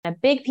a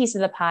big piece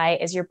of the pie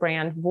is your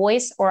brand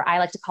voice, or I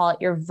like to call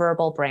it your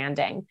verbal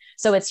branding.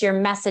 So it's your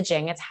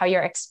messaging. It's how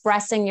you're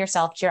expressing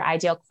yourself to your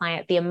ideal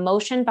client, the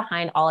emotion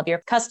behind all of your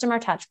customer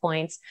touch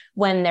points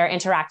when they're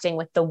interacting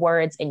with the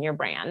words in your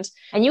brand.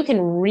 And you can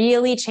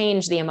really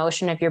change the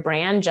emotion of your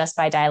brand just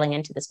by dialing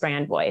into this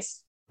brand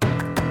voice.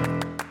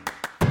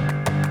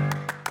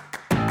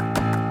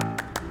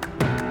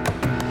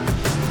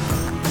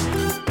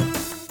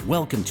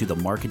 Welcome to the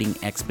Marketing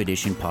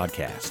Expedition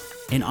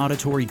Podcast, an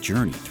auditory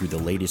journey through the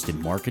latest in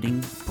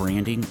marketing,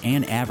 branding,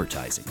 and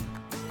advertising.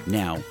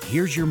 Now,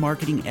 here's your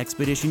Marketing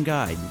Expedition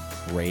guide,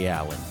 Ray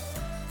Allen.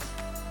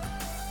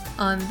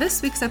 On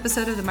this week's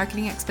episode of the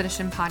Marketing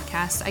Expedition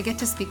Podcast, I get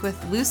to speak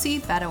with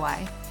Lucy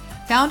Badawai,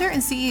 founder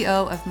and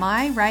CEO of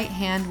My Right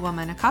Hand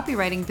Woman, a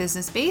copywriting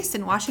business based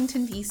in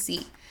Washington,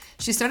 D.C.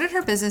 She started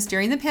her business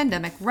during the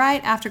pandemic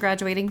right after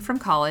graduating from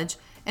college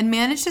and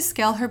managed to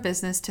scale her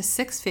business to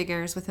 6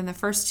 figures within the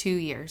first 2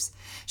 years.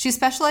 She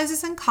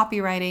specializes in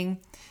copywriting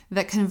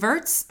that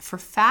converts for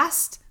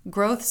fast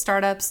growth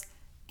startups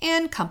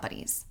and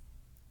companies.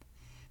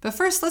 But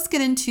first, let's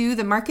get into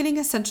the marketing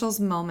essentials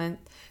moment,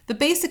 the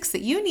basics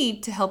that you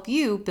need to help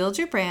you build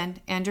your brand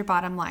and your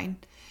bottom line.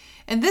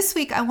 And this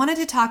week, I wanted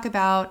to talk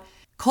about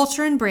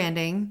culture and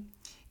branding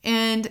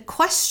and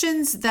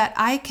questions that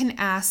I can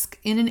ask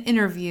in an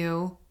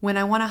interview when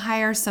I want to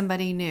hire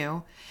somebody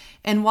new.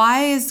 And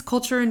why is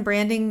culture and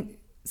branding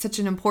such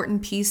an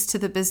important piece to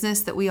the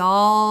business that we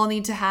all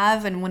need to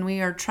have, and when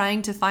we are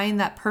trying to find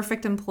that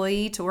perfect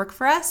employee to work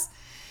for us?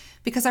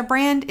 Because our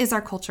brand is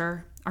our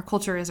culture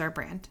is our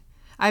brand.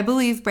 I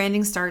believe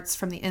branding starts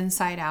from the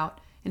inside out,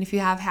 and if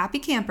you have happy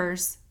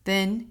campers,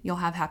 then you'll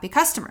have happy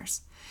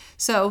customers.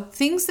 So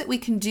things that we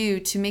can do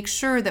to make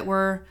sure that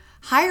we're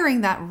hiring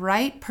that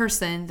right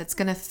person that's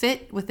going to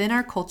fit within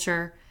our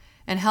culture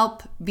and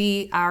help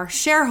be our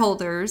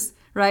shareholders,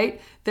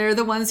 right? They're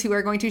the ones who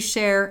are going to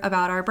share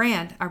about our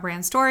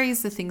brand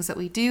stories, the things that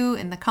we do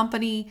in the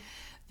company,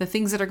 the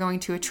things that are going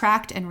to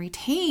attract and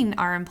retain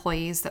our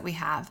employees that we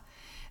have.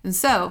 And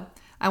so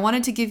I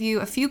wanted to give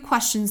you a few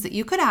questions that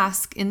you could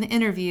ask in the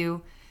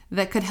interview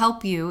that could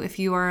help you if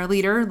you are a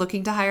leader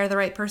looking to hire the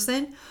right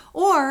person,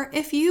 or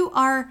if you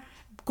are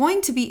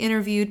going to be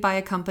interviewed by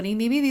a company,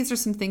 maybe these are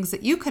some things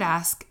that you could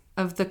ask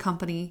of the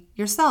company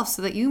yourself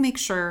so that you make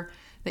sure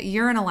that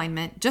you're in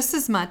alignment just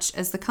as much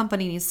as the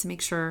company needs to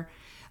make sure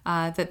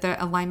that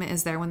the alignment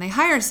is there when they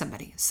hire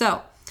somebody.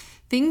 So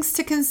things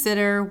to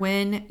consider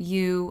when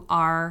you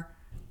are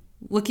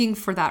looking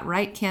for that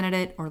right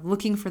candidate or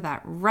looking for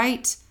that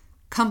right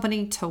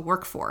company to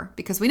work for,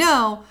 because we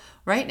know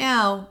right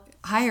now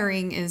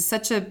hiring is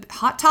such a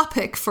hot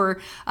topic for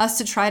us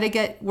to try to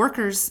get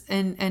workers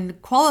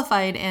and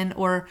qualified and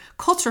or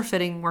culture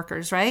fitting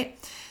workers, right?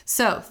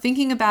 So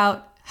thinking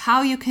about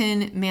how you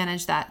can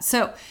manage that.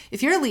 So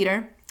if you're a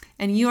leader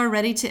and you are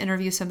ready to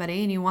interview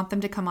somebody and you want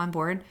them to come on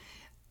board,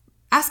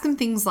 ask them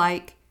things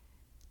like,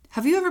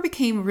 have you ever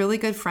became really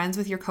good friends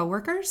with your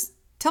coworkers?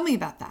 Tell me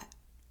about that.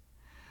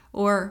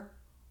 Or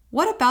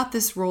what about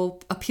this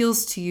role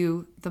appeals to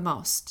you the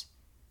most?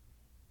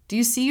 Do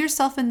you see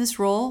yourself in this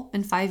role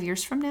in 5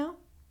 years from now?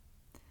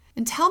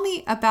 And tell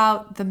me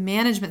about the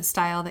management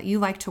style that you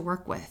like to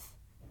work with.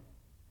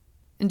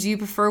 And do you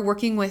prefer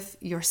working with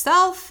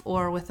yourself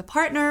or with a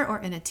partner or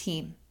in a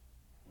team?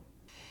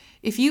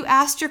 If you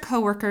asked your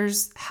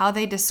coworkers how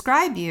they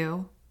describe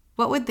you,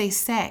 what would they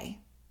say?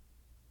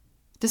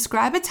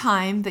 Describe a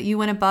time that you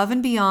went above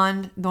and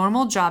beyond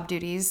normal job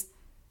duties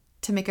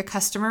to make a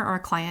customer or a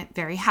client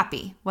very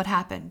happy. What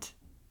happened?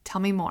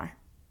 Tell me more.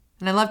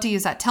 And I love to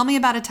use that. Tell me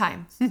about a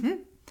time.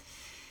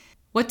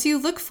 What do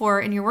you look for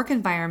in your work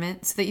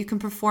environment so that you can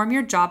perform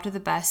your job to the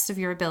best of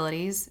your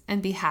abilities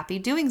and be happy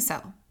doing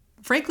so?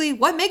 Frankly,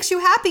 what makes you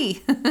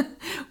happy?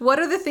 What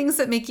are the things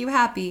that make you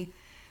happy?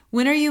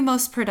 When are you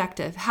most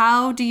productive?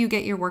 How do you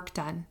get your work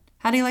done?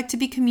 How do you like to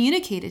be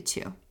communicated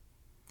to?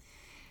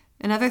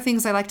 And other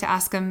things I like to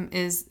ask them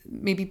is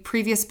maybe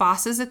previous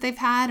bosses that they've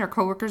had or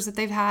coworkers that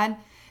they've had,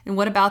 and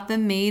what about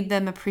them made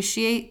them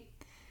appreciate.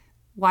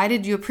 Why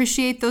did you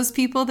appreciate those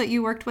people that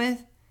you worked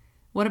with?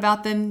 What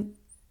about them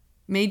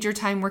made your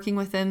time working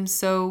with them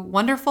so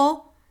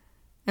wonderful?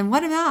 And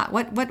what about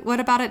what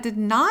about it did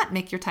not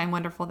make your time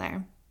wonderful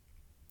there?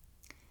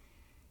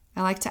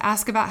 I like to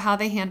ask about how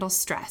they handle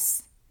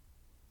stress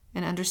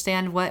and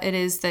understand what it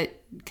is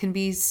that can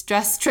be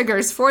stress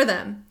triggers for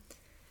them.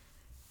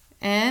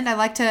 And I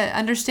like to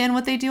understand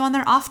what they do on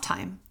their off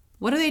time.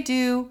 What do they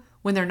do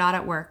when they're not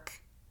at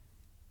work?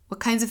 What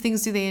kinds of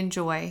things do they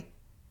enjoy?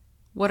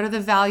 What are the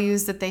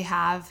values that they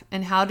have,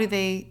 and how do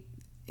they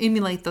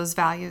emulate those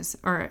values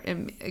or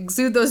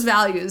exude those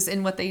values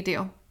in what they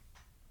do?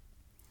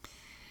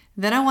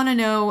 Then I want to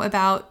know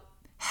about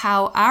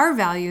how our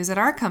values at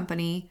our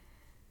company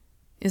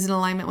is in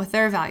alignment with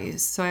their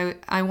values. So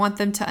I want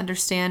them to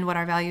understand what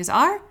our values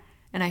are,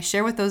 and I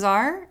share what those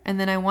are, and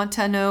then I want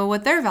to know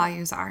what their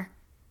values are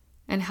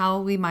and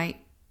how we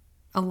might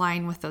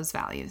align with those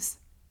values.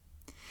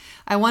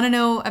 I want to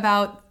know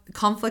about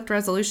conflict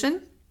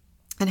resolution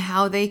and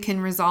how they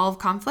can resolve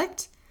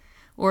conflict.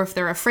 or if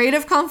they're afraid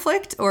of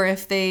conflict, or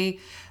if they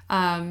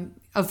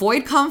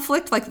avoid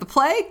conflict like the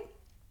plague.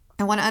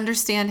 I want to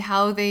understand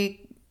how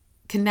they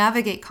can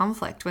navigate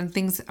conflict when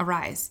things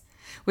arise.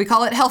 We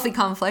call it healthy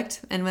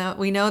conflict, and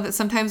we know that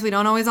sometimes we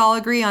don't always all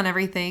agree on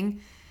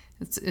everything.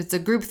 It's a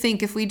group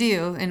think if we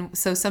do. And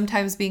so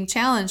sometimes being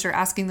challenged or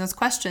asking those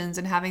questions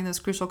and having those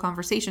crucial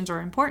conversations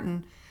are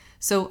important.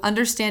 So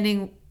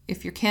understanding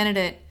if your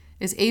candidate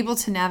is able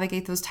to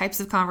navigate those types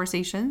of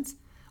conversations,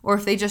 or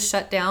if they just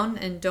shut down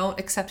and don't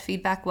accept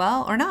feedback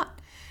well or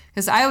not.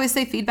 Because I always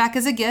say feedback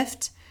is a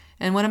gift.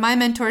 And one of my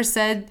mentors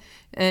said,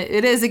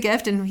 it is a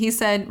gift. And he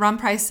said, Ron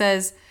Price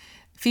says,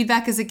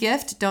 feedback is a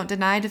gift. Don't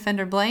deny, defend,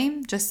 or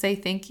blame. Just say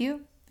thank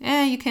you.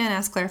 You can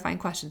ask clarifying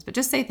questions, but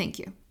just say thank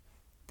you.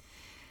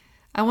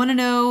 I want to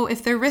know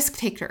if they're risk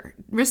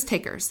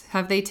takers.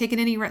 Have they taken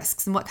any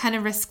risks, and what kind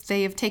of risks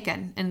they have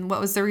taken, and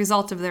what was the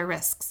result of their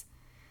risks?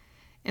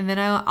 And then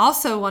I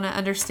also want to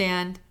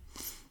understand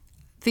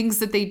things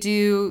that they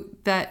do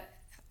that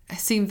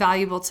seem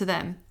valuable to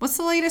them. What's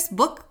the latest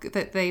book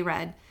that they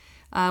read?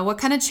 What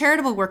kind of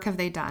charitable work have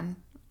they done?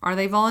 Are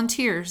they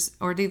volunteers,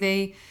 or do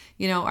they,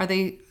 are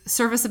they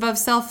service above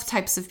self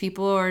types of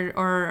people, or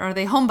are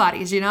they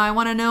homebodies? I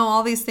want to know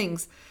all these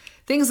things.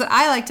 Things that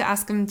I like to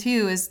ask them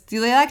too is,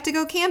 do they like to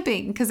go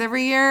camping? Because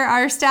every year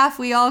our staff,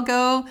 we all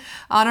go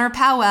on our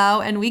powwow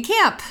and we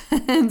camp.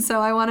 And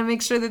so I want to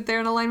make sure that they're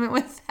in alignment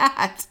with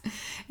that.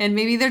 And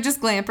maybe they're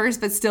just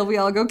glampers, but still we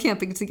all go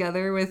camping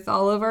together with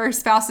all of our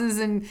spouses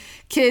and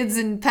kids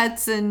and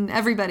pets and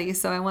everybody.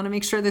 So I want to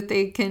make sure that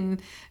they can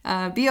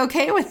be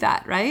okay with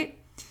that, right?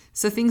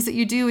 So things that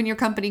you do in your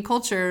company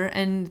culture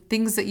and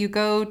things that you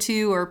go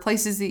to or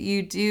places that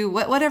you do,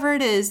 whatever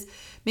it is,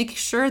 make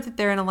sure that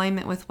they're in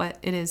alignment with what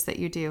it is that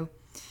you do.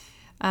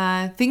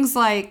 Things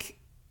like,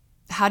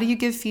 how do you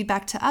give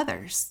feedback to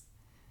others?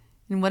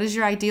 And what does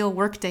your ideal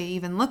workday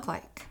even look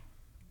like?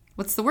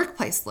 What's the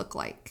workplace look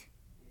like?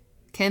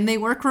 Can they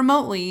work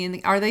remotely?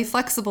 And are they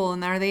flexible?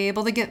 And are they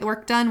able to get the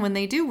work done when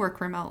they do work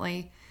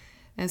remotely?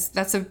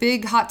 That's a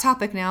big hot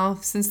topic now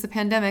since the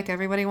pandemic.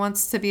 Everybody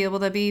wants to be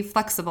able to be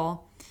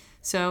flexible.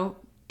 So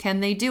can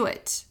they do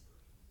it?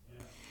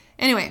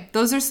 Anyway,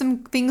 those are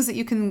some things that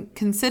you can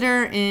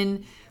consider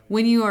in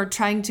when you are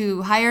trying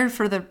to hire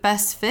for the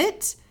best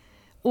fit,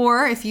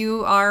 or if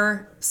you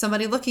are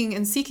somebody looking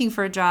and seeking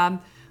for a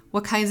job,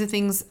 what kinds of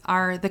things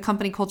are the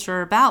company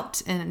culture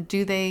about, and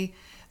do they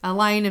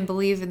align and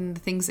believe in the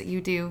things that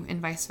you do,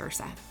 and vice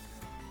versa.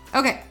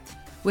 Okay,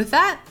 with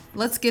that,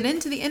 let's get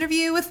into the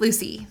interview with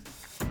Lucy.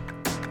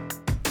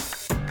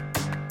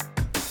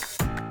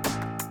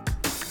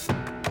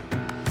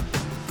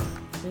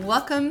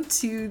 Welcome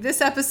to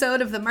this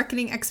episode of the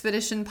Marketing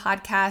Expedition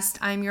podcast.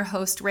 I'm your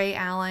host, Ray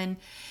Allen,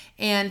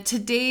 and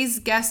today's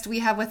guest we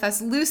have with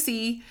us,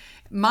 Lucy,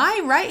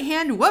 my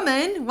right-hand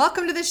woman.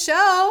 Welcome to the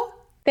show.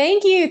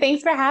 Thank you.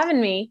 Thanks for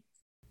having me.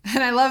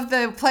 And I love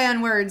the play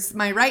on words,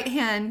 my right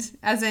hand,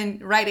 as in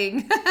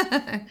writing.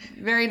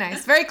 Very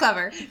nice. Very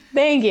clever.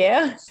 Thank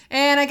you.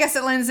 And I guess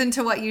it lends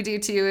into what you do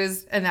too,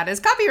 and that is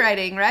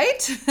copywriting,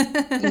 right?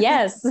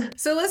 Yes.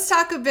 So let's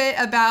talk a bit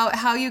about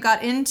how you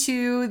got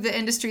into the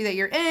industry that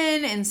you're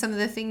in and some of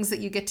the things that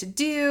you get to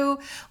do,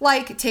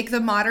 like take the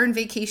modern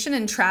vacation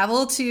and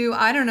travel to,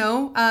 I don't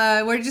know,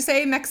 where did you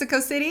say? Mexico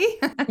City?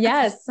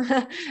 Yes.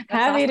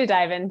 Happy to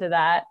dive into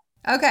that.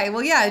 Okay,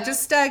 well, yeah,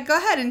 just go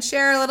ahead and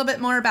share a little bit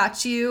more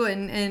about you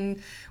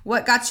and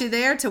what got you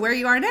there to where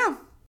you are now.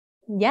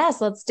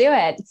 Yes, let's do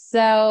it. So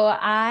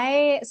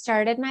I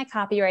started my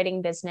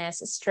copywriting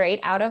business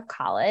straight out of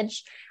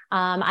college.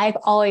 I've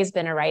always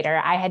been a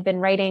writer. I had been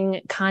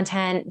writing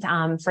content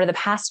for the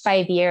past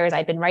 5 years.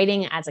 I'd been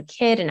writing as a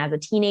kid and as a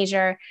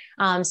teenager.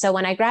 So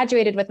when I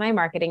graduated with my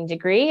marketing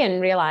degree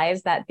and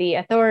realized that the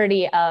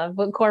authority of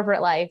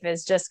corporate life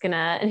is just going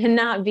to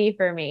not be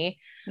for me,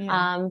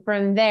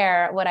 from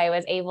there, what I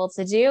was able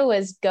to do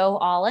was go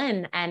all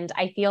in. And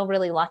I feel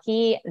really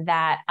lucky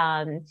that,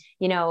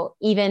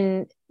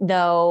 even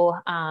though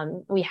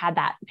we had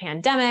that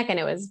pandemic and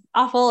it was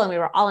awful and we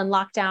were all in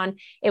lockdown,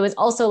 it was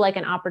also like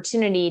an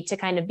opportunity to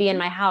kind of be in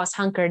my house,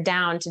 hunkered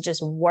down to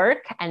just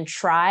work and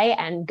try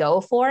and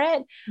go for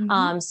it.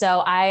 Mm-hmm. So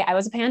I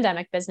was a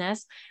pandemic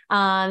business.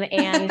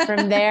 And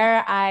from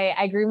there,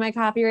 I grew my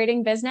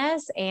copywriting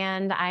business,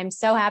 and I'm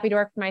so happy to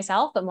work for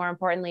myself, but more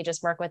importantly,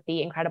 just work with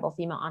the incredible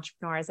female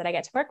entrepreneurs that I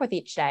get to work with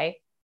each day.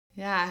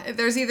 Yeah,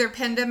 there's either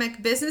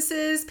pandemic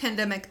businesses,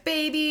 pandemic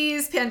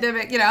babies,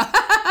 pandemic,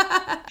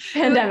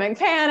 pandemic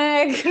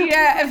panic.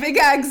 Yeah,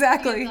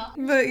 exactly.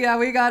 But yeah,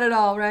 we got it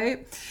all,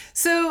 right?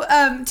 So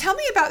tell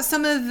me about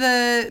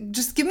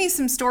just give me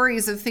some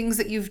stories of things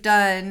that you've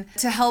done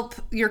to help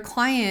your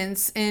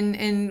clients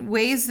in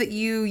ways that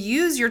you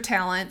use your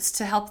talents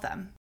to help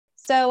them.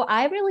 So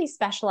I really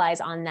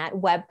specialize on that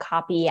web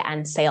copy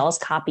and sales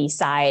copy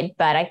side.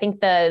 But I think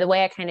the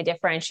way I kind of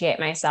differentiate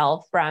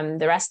myself from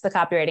the rest of the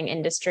copywriting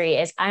industry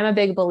is I'm a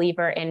big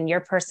believer in your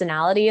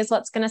personality is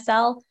what's going to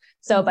sell.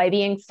 So by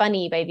being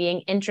funny, by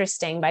being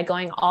interesting, by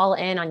going all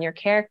in on your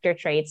character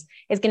traits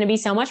is going to be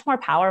so much more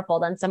powerful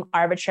than some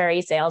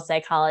arbitrary sales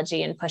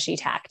psychology and pushy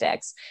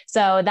tactics.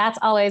 So that's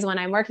always when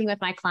I'm working with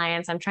my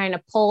clients, I'm trying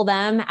to pull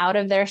them out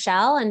of their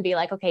shell and be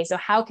like, okay, so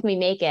how can we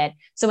make it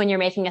so when you're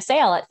making a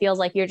sale, it feels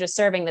like you're just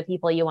serving the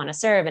people you want to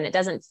serve and it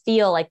doesn't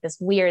feel like this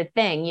weird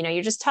thing. You know,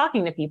 you're just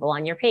talking to people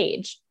on your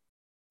page.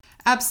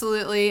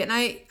 Absolutely. And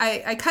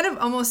I kind of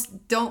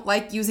almost don't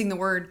like using the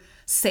word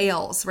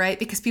sales, right?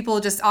 Because people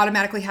just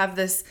automatically have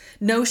this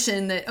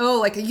notion that, oh,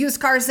 like a used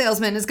car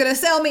salesman is going to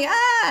sell me.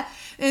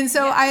 And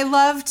so I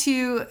love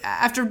to,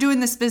 after doing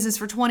this business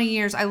for 20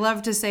 years, I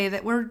love to say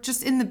that we're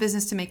just in the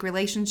business to make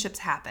relationships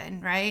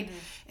happen, right? Mm-hmm.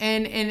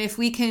 And if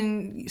we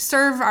can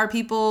serve our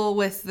people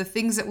with the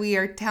things that we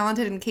are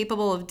talented and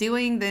capable of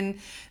doing, then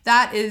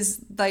that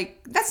is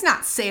like, that's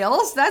not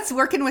sales. That's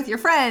working with your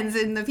friends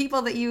and the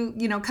people that you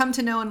come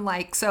to know and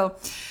like. So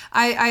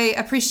I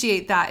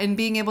appreciate that, and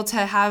being able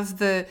to have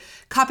the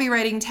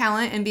copywriting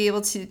talent and be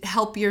able to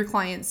help your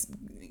clients,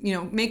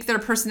 make their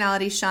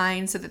personality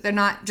shine so that they're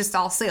not just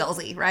all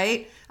salesy,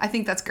 right? I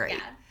think that's great.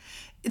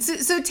 Yeah.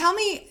 So tell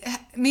me,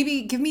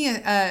 maybe give me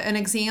an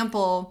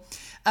example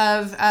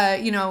of,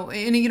 and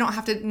you don't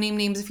have to name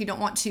names if you don't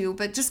want to,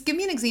 but just give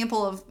me an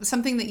example of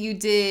something that you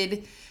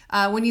did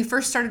when you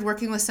first started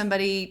working with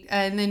somebody,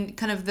 and then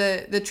kind of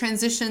the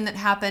transition that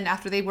happened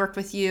after they worked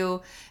with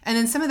you, and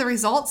then some of the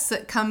results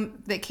that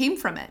came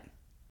from it.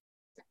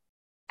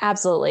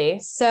 Absolutely.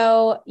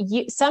 So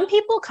some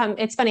people come,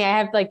 it's funny, I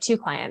have like two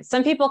clients.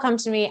 Some people come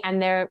to me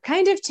and they're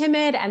kind of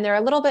timid and they're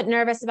a little bit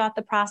nervous about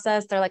the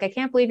process. They're like, I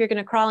can't believe you're going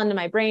to crawl into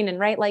my brain and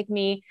write like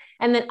me.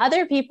 And then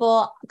other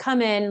people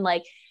come in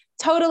like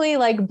totally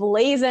like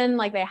blazing,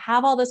 like they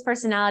have all this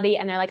personality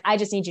and they're like, I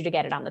just need you to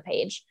get it on the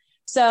page.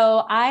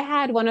 So I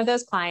had one of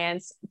those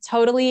clients,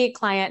 totally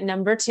client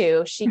number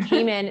 2. She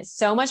came in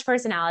so much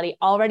personality,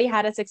 already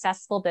had a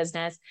successful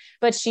business,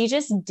 but she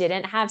just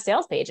didn't have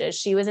sales pages.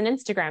 She was an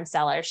Instagram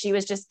seller. She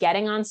was just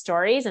getting on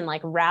stories and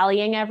like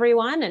rallying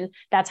everyone. And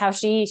that's how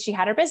she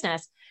had her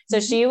business. So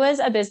she was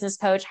a business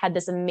coach, had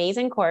this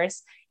amazing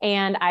course.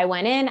 And I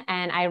went in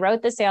and I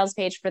wrote the sales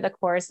page for the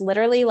course,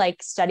 literally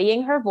like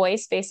studying her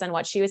voice based on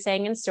what she was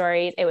saying in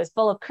stories. It was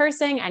full of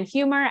cursing and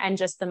humor and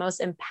just the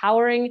most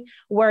empowering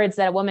words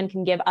that a woman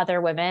can give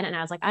other women. And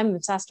I was like, I'm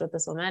obsessed with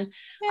this woman.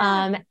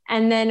 Yeah.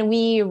 And then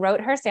we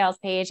wrote her sales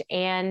page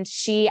and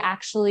she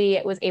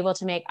actually was able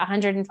to make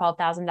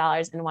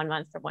 $112,000 in 1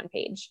 month from one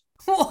page.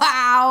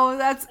 Wow.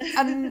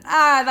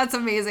 That's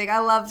amazing. I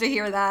love to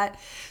hear that.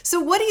 So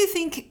what do you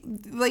think,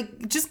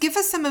 like, just give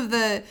us some of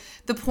the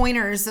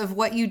pointers of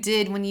what you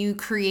did when you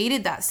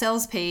created that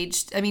sales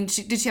page. I mean,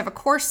 did she have a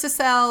course to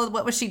sell?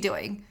 What was she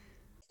doing?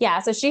 Yeah.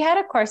 So she had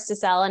a course to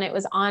sell and it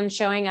was on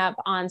showing up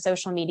on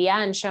social media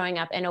and showing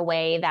up in a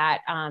way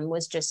that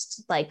was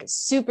just like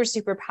super,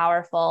 super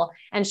powerful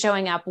and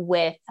showing up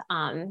with,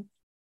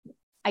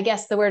 I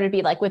guess the word would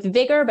be like with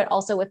vigor, but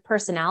also with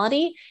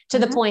personality to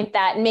the point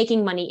that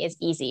making money is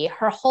easy.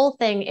 Her whole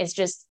thing is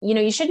just,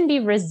 you shouldn't be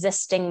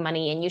resisting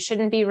money and you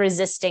shouldn't be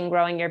resisting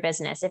growing your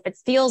business. If it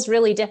feels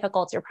really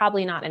difficult, you're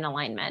probably not in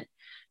alignment.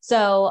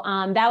 So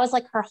that was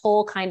like her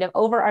whole kind of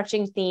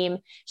overarching theme.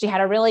 She had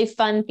a really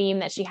fun theme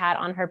that she had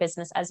on her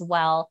business as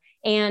well.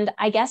 And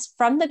I guess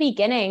from the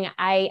beginning,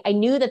 I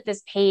knew that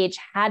this page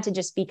had to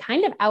just be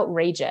kind of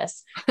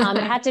outrageous. It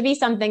had to be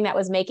something that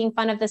was making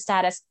fun of the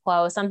status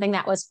quo, something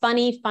that was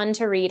funny, fun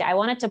to read. I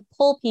wanted to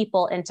pull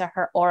people into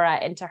her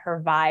aura, into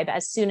her vibe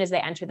as soon as they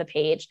enter the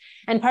page.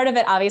 And part of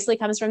it obviously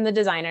comes from the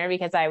designer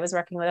because I was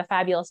working with a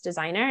fabulous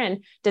designer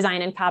and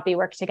design and copy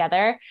work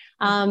together.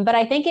 But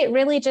I think it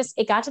really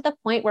it got to the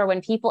point where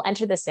when people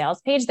entered the sales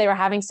page, they were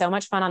having so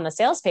much fun on the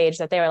sales page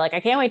that they were like,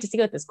 I can't wait to see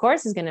what this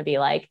course is going to be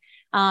like.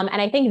 And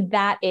I think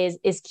that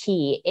is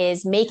key,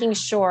 is making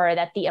sure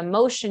that the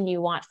emotion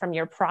you want from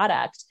your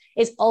product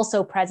is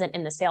also present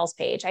in the sales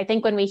page. I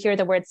think when we hear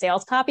the word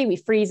sales copy, we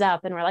freeze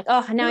up and we're like,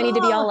 oh, now I need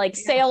to be all like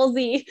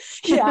salesy.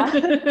 Yeah.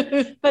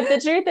 But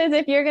the truth is,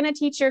 if you're going to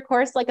teach your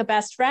course like a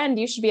best friend,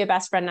 you should be a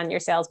best friend on your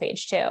sales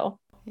page too.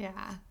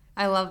 Yeah,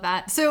 I love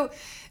that. So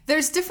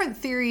there's different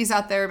theories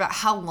out there about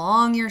how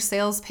long your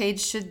sales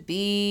page should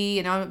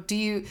be.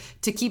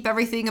 To keep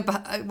everything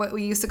above what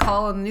we used to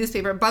call in the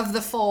newspaper above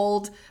the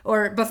fold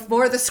or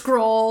before the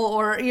scroll,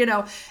 or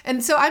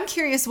And so I'm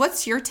curious,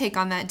 what's your take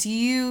on that? Do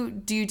you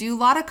do a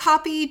lot of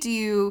copy? Do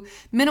you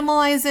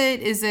minimalize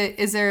it?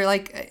 Is there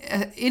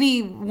like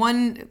any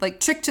one like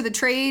trick to the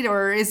trade,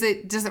 or does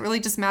it really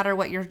just matter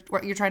what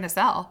you're trying to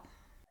sell?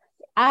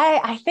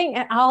 I think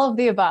all of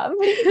the above.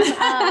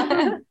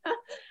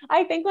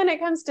 I think when it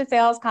comes to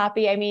sales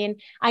copy, I mean,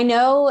 I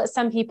know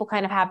some people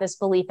kind of have this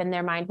belief in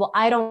their mind, well,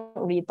 I don't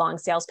read long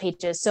sales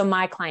pages, so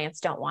my clients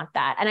don't want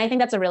that. And I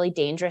think that's a really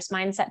dangerous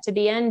mindset to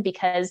be in,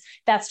 because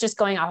that's just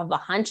going off of a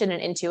hunch and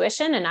an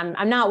intuition. And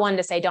I'm not one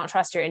to say don't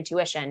trust your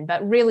intuition,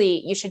 but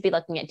really you should be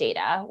looking at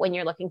data when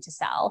you're looking to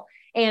sell.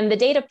 And the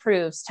data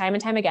proves time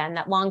and time again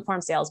that long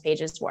form sales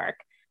pages work.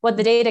 What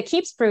the data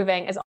keeps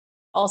proving is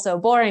Also,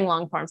 boring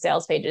long form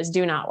sales pages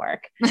do not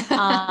work.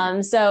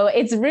 So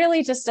it's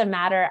really just a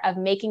matter of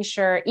making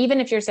sure, even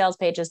if your sales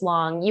page is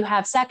long, you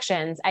have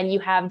sections and you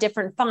have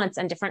different fonts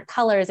and different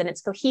colors, and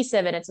it's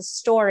cohesive and it's a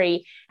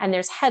story and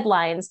there's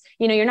headlines.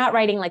 You're not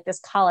writing like this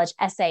college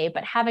essay,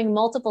 but having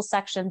multiple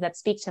sections that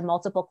speak to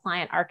multiple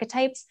client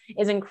archetypes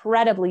is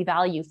incredibly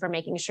value for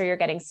making sure you're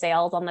getting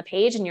sales on the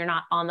page and you're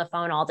not on the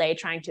phone all day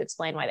trying to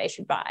explain why they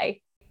should buy.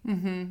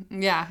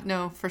 Mm-hmm. Yeah,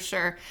 no, for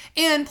sure.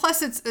 And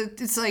plus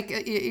it's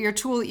like your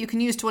tool that you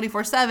can use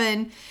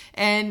 24/7,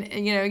 and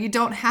you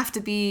don't have to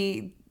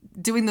be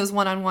doing those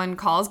one-on-one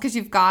calls because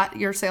you've got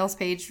your sales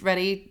page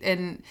ready,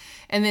 and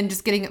then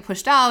just getting it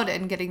pushed out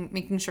and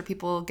making sure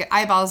people get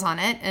eyeballs on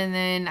it. And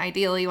then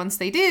ideally once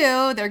they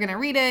do, they're going to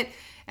read it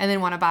and then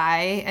want to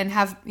buy and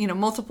have,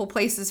 multiple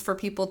places for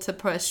people to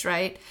push,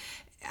 right?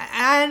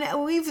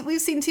 And we've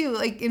seen too,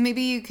 like, and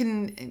maybe you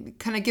can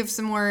kind of give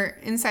some more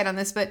insight on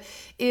this, but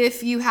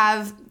if you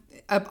have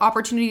an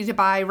opportunity to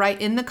buy right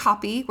in the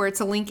copy, where it's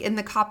a link in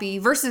the copy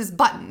versus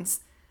buttons,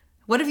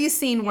 what have you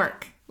seen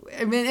work?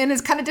 I mean, and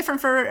it's kind of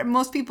different for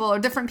most people or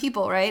different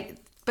people, right?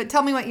 But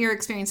tell me what your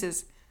experience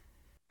is.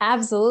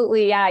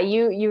 Absolutely. Yeah,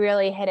 you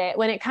really hit it.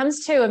 When it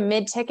comes to a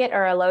mid-ticket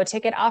or a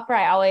low-ticket offer,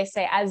 I always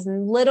say as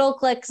little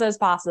clicks as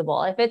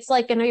possible. If it's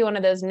like going to be one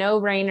of those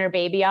no-brainer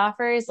baby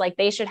offers, like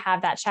they should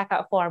have that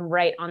checkout form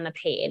right on the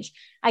page.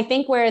 I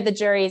think where the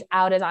jury's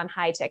out is on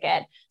high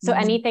ticket. So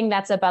anything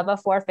that's above a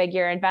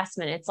 4-figure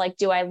investment, it's like,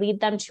 do I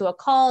lead them to a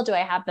call? Do I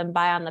have them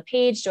buy on the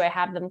page? Do I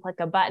have them click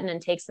a button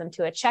and takes them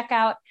to a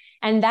checkout?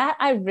 And that,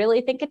 I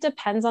really think it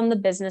depends on the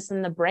business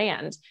and the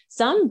brand.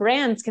 Some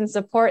brands can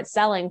support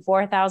selling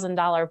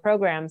 $4,000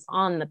 programs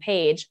on the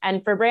page.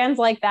 And for brands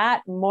like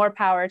that, more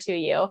power to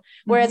you.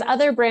 Whereas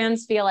other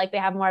brands feel like they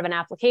have more of an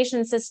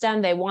application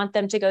system. They want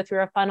them to go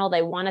through a funnel.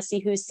 They want to see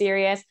who's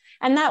serious.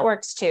 And that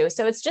works too.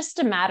 So it's just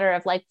a matter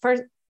of like,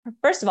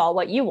 first of all,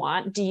 what you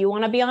want. Do you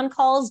want to be on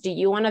calls? Do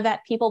you want to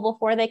vet people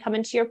before they come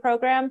into your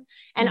program?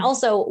 And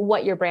also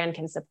what your brand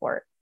can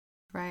support.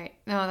 Right.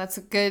 No, that's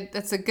a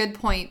good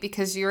point,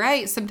 because you're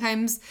right.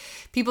 Sometimes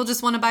people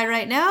just want to buy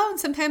right now, and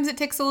sometimes it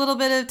takes a little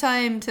bit of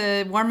time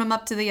to warm them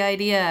up to the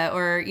idea,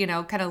 or,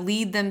 kind of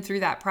lead them through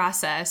that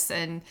process.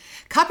 And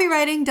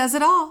copywriting does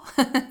it all.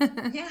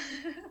 Yeah.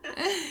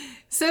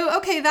 So,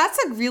 okay,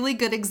 that's a really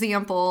good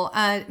example.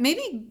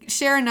 Maybe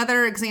share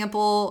another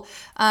example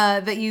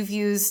that you've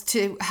used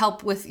to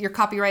help with your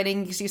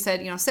copywriting. Because you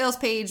said, sales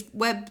page,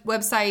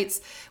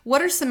 websites.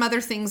 What are some other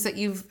things that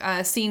you've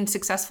seen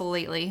successful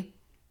lately?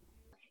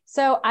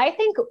 So I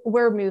think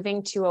we're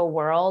moving to a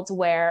world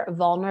where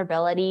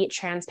vulnerability,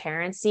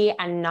 transparency,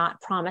 and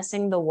not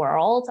promising the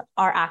world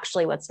are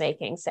actually what's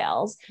making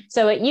sales.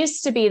 So it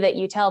used to be that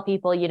you tell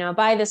people,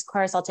 buy this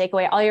course, I'll take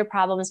away all your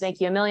problems,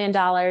 make you $1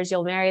 million,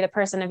 you'll marry the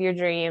person of your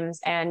dreams,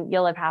 and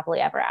you'll live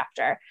happily ever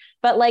after.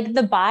 But like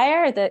the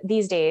buyer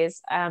these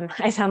days,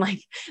 I sound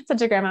like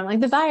such a grandma, I'm like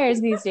the buyers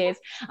these days.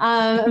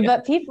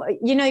 But people,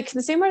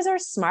 consumers are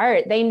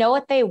smart. They know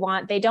what they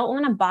want. They don't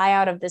want to buy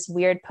out of this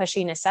weird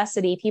pushy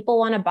necessity. People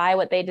want to buy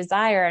what they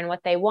desire and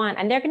what they want.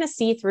 And they're going to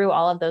see through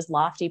all of those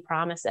lofty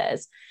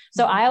promises.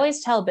 So I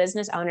always tell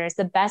business owners,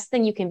 the best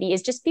thing you can be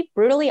is just be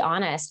brutally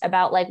honest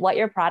about like what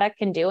your product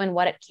can do and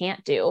what it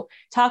can't do.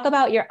 Talk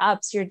about your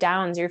ups, your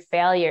downs, your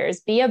failures.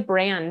 Be a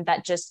brand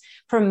that just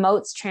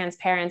promotes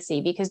transparency,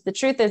 because the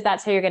truth is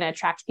that's how you're going to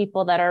attract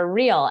people that are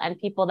real and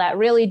people that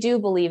really do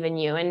believe in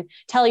you and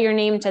tell your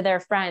name to their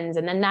friends.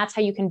 And then that's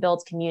how you can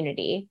build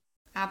community.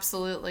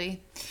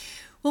 Absolutely.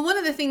 Well, one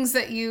of the things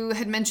that you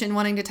had mentioned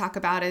wanting to talk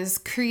about is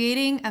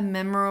creating a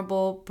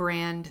memorable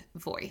brand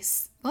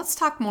voice. Let's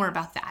talk more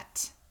about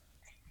that.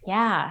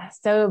 Yeah.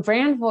 So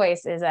brand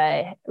voice is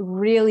a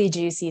really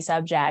juicy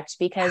subject,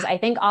 because I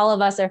think all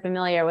of us are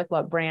familiar with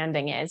what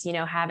branding is,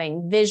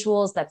 having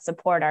visuals that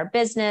support our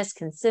business,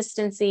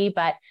 consistency,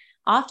 but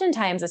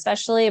oftentimes,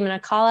 especially I'm going to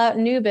call out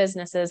new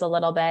businesses a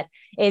little bit,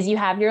 is you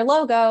have your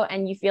logo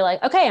and you feel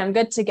like, okay, I'm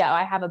good to go.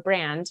 I have a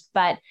brand,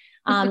 but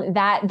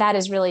that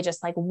is really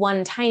just like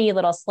one tiny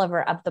little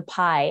sliver of the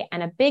pie.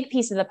 And a big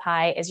piece of the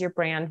pie is your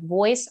brand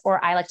voice,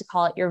 or I like to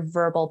call it your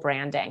verbal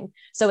branding.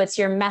 So it's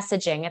your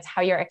messaging. It's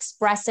how you're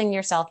expressing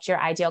yourself to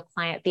your ideal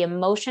client, the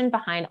emotion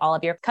behind all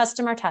of your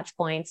customer touch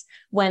points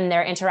when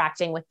they're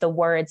interacting with the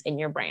words in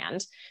your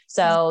brand.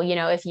 So,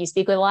 if you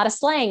speak with a lot of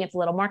slang, it's a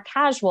little more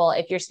casual.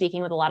 If you're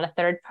speaking with a lot of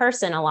third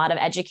person, a lot of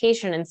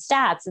education and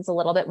stats, it's a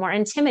little bit more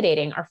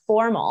intimidating or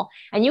formal.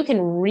 And you can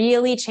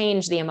really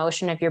change the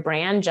emotion of your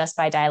brand just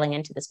by dialing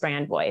into this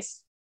brand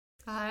voice.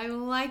 I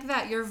like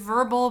that. Your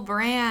verbal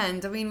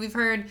brand. I mean, we've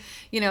heard,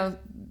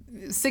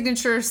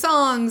 signature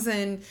songs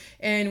and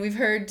we've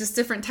heard just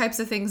different types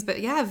of things, but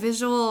yeah,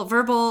 visual,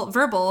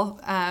 verbal,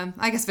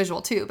 I guess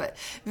visual too, but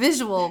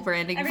visual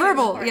branding,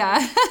 verbal.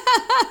 Yeah.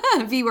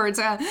 V words.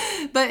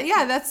 But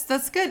yeah,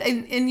 that's good.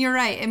 And you're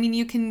right. I mean,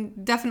 you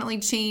can definitely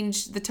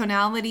change the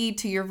tonality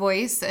to your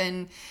voice,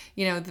 and,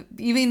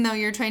 even though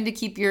you're trying to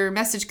keep your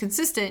message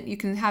consistent, you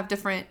can have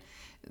different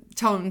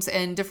tones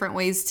and different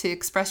ways to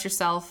express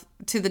yourself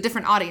to the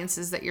different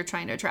audiences that you're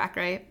trying to attract,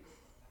 right?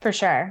 For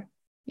sure.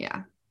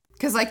 Yeah.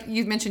 Because like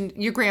you mentioned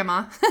your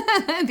grandma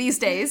these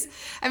days,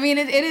 I mean,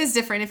 it is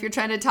different if you're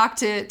trying to talk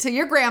to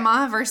your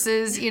grandma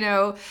versus, you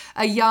know,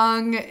 a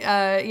young,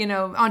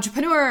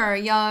 entrepreneur or a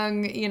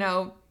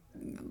young,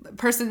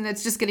 person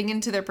that's just getting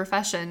into their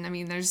profession. I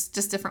mean, there's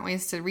just different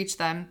ways to reach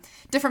them,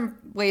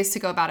 different ways to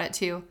go about it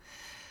too.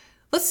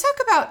 Let's talk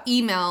about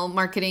email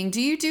marketing. Do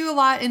you do a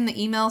lot in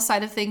the email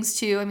side of things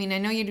too? I mean, I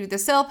know you do the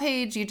sale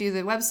page, you do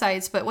the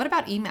websites, but what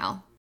about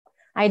email?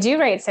 I do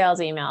write sales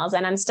emails,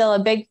 and I'm still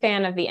a big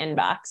fan of the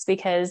inbox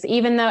because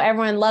even though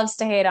everyone loves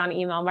to hate on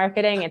email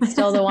marketing, it's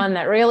still the one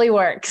that really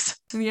works.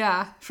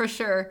 Yeah, for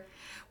sure.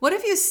 What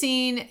have you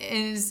seen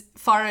as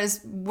far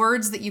as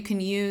words that you can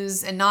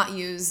use and not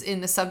use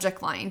in the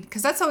subject line?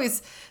 Because that's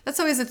always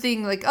a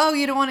thing. Like, oh,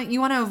 you want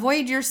to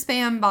avoid your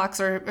spam box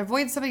or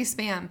avoid somebody's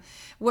spam.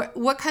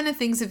 What kind of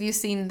things have you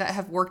seen that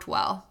have worked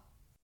well?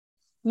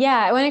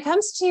 Yeah, when it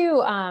comes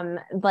to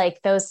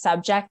like those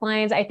subject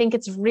lines, I think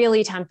it's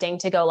really tempting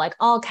to go like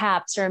all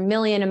caps or a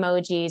million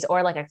emojis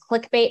or like a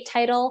clickbait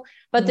title.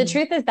 But the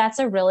truth is that's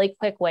a really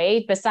quick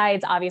way,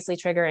 besides obviously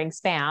triggering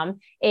spam,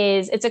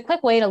 is it's a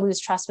quick way to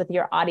lose trust with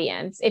your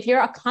audience. If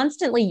you're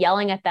constantly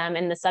yelling at them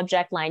in the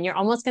subject line, you're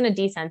almost going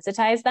to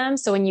desensitize them.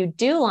 So when you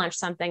do launch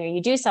something or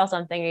you do sell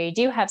something or you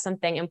do have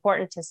something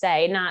important to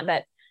say, not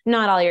that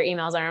not all your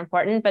emails are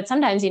important, but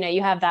sometimes,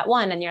 you have that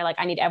one and you're like,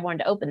 I need everyone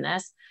to open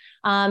this.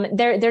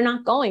 They're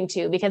not going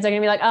to, because they're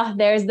going to be like, oh,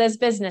 there's this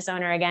business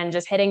owner again,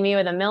 just hitting me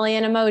with a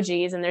million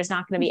emojis. And there's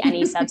not going to be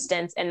any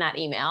substance in that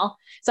email.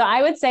 So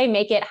I would say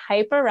make it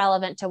hyper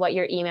relevant to what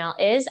your email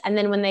is. And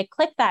then when they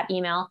click that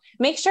email,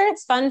 make sure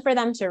it's fun for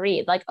them to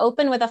read, like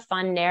open with a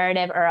fun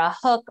narrative or a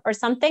hook or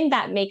something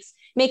that makes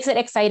it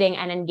exciting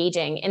and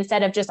engaging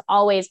instead of just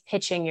always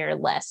pitching your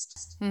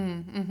list.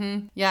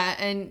 Mm-hmm. Yeah.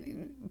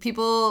 And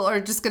people are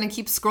just going to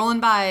keep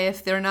scrolling by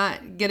if they're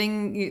not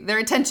getting their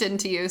attention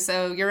to you.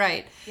 So you're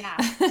right. Yeah.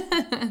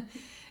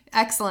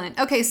 Excellent.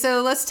 Okay.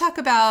 So let's talk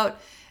about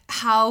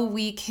how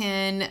we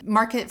can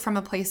market from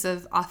a place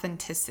of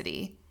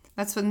authenticity.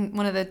 That's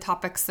one of the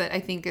topics that I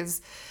think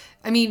is,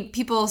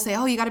 people say,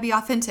 oh, you got to be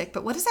authentic,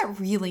 but what does that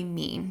really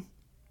mean?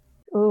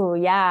 Ooh,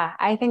 yeah.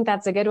 I think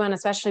that's a good one,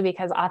 especially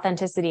because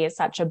authenticity is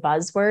such a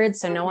buzzword.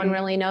 So no one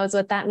really knows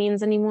what that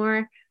means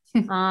anymore.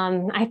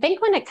 I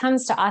think when it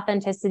comes to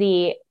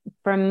authenticity,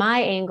 from my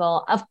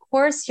angle, of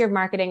course, your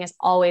marketing is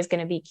always going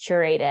to be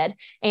curated.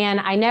 And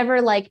I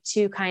never like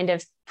to kind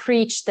of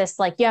preach this,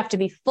 like you have to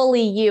be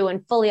fully you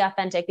and fully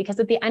authentic, because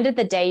at the end of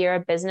the day, you're a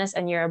business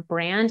and you're a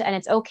brand, and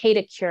it's okay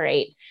to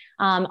curate.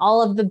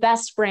 All of the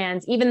best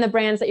brands, even the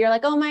brands that you're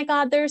like, oh my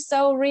God, they're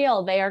so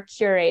real, they are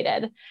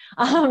curated.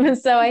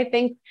 So I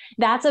think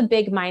that's a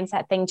big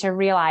mindset thing to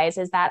realize,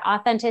 is that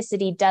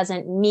authenticity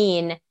doesn't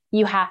mean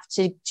you have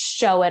to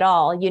show it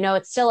all.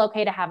 It's still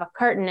okay to have a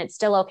curtain. It's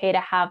still okay to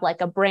have like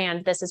a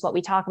brand. This is what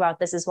we talk about.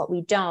 This is what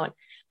we don't.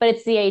 But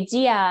it's the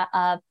idea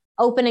of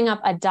opening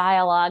up a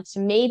dialogue to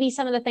maybe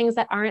some of the things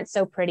that aren't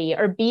so pretty,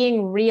 or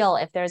being real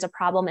if there's a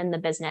problem in the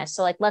business.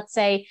 So like, let's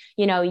say,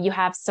 you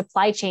have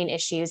supply chain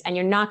issues and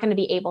you're not going to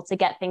be able to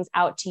get things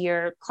out to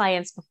your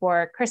clients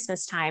before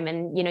Christmas time.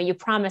 And, you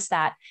promise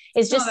that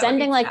is just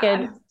sending like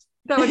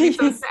that would be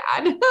so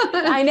sad.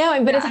 I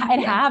know, but it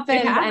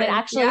happens, and it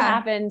actually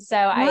happened. So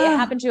it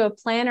happened to a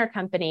planner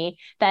company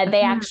that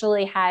they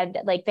actually had,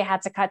 they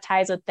had to cut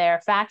ties with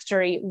their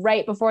factory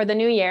right before the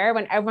new year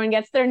when everyone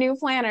gets their new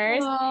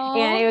planners.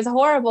 And it was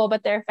horrible,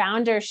 but their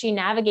founder, she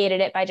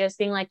navigated it by just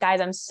being like, guys,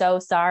 I'm so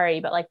sorry,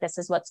 but like, this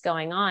is what's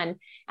going on.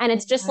 And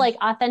it's just like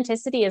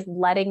authenticity is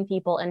letting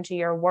people into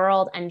your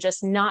world and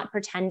just not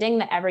pretending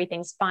that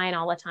everything's fine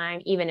all the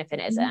time, even if it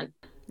isn't.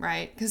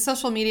 Right. Because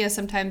social media,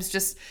 sometimes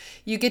just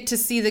you get to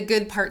see the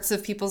good parts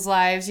of people's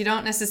lives. You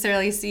don't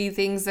necessarily see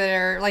things that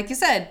are, like you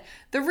said,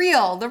 the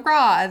real, the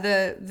raw,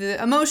 the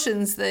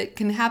emotions that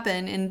can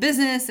happen in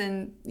business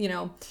and,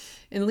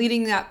 in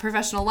leading that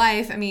professional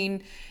life.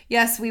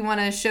 Yes, we want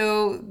to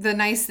show the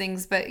nice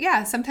things, but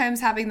yeah,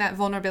 sometimes having that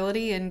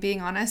vulnerability and being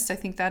honest, I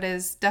think that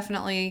is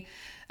definitely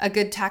a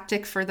good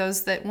tactic for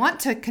those that want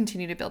to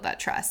continue to build that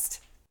trust.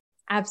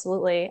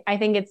 Absolutely. I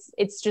think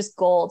it's just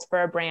gold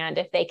for a brand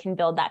if they can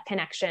build that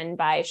connection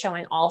by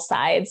showing all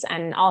sides,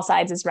 and all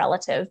sides is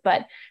relative,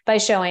 but by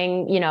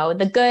showing,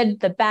 the good,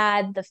 the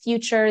bad, the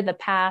future, the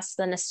past,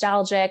 the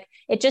nostalgic,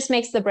 it just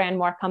makes the brand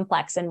more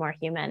complex and more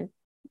human.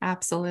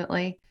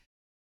 Absolutely.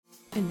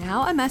 And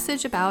now a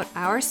message about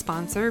our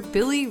sponsor,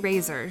 Billie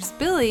Razors.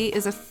 Billie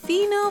is a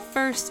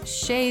female-first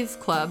shave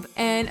club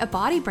and a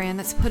body brand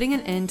that's putting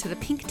an end to the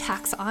pink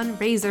tax on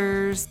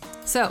razors.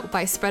 So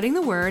by spreading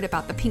the word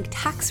about the pink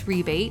tax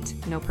rebate,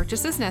 no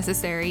purchases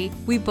necessary,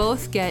 we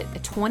both get a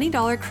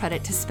 $20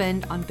 credit to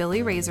spend on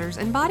Billie Razors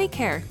and body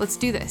care. Let's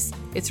do this.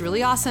 It's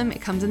really awesome. It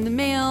comes in the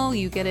mail.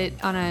 You get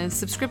it on a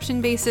subscription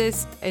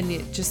basis, and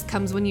it just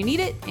comes when you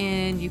need it.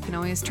 And you can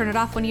always turn it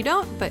off when you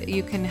don't, but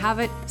you can have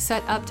it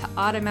set up to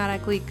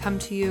automatically come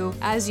to you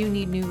as you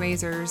need new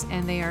razors,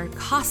 and they are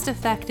cost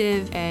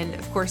effective and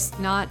of course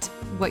not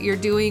what you're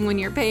doing when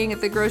you're paying at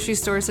the grocery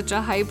store such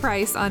a high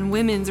price on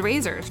women's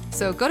razors.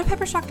 So go to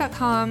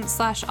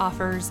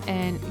peppershock.com/offers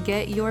and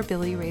get your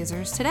Billie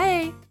Razors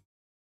today.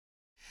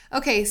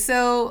 Okay,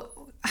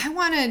 so I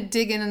want to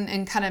dig in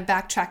and kind of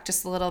backtrack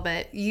just a little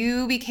bit.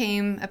 You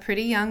became a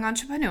pretty young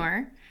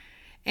entrepreneur,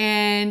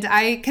 and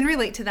I can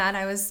relate to that.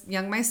 I was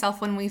young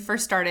myself when we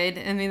first started.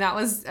 I mean, that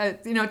was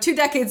 2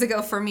 decades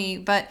ago for me.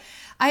 But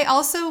I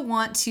also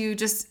want to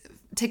just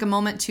take a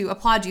moment to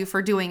applaud you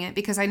for doing it,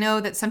 because I know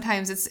that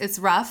sometimes it's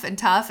rough and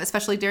tough,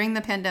 especially during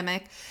the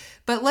pandemic.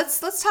 But let's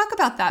talk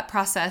about that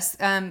process.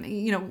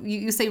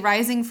 You say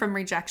rising from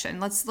rejection.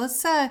 Let's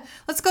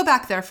go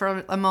back there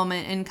for a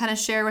moment and kind of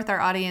share with our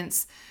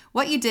audience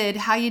what you did,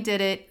 how you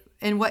did it,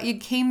 and what you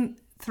came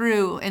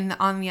through and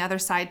on the other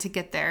side to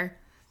get there.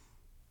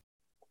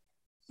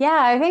 Yeah,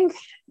 I think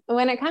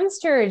when it comes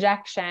to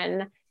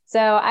rejection, so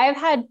I've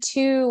had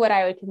two what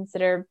I would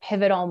consider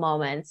pivotal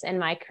moments in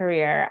my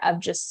career of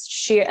just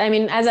sheer, I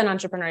mean, as an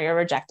entrepreneur, you're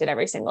rejected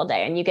every single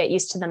day and you get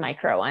used to the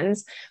micro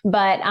ones.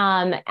 But,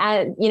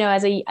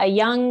 as a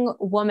young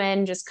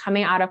woman just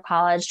coming out of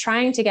college,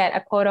 trying to get a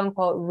quote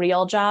unquote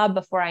real job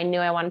before I knew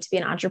I wanted to be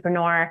an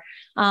entrepreneur.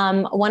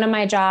 One of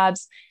my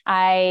jobs,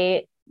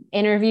 I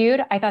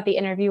interviewed. I thought the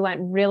interview went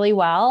really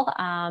well.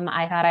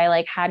 I thought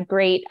I had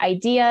great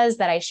ideas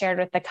that I shared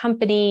with the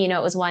company.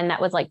 It was one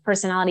that was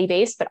personality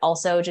based, but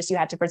also just you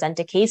had to present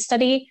a case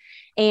study.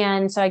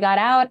 And so I got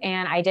out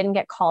and I didn't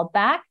get called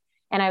back.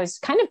 And I was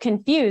kind of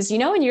confused,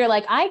 and you're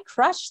like, I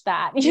crushed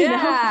that.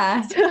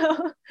 Yeah.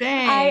 So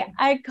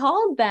I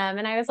called them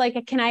and I was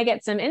like, can I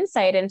get some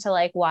insight into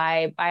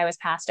why I was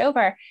passed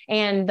over?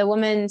 And the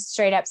woman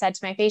straight up said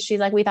to my face, she's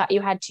like, we thought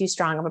you had too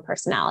strong of a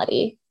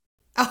personality.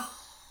 Oh.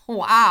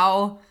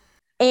 Wow.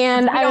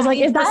 And I was like,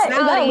 is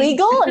that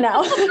legal?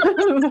 No.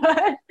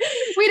 But,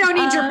 we don't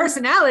need your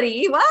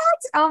personality. What?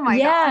 Oh my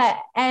gosh. Yeah.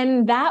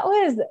 And that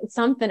was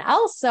something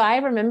else. So I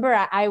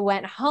remember I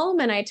went home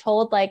and I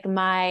told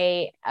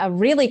a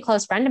really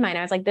close friend of mine,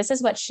 I was like, this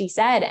is what she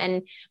said.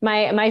 And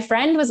my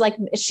friend was like,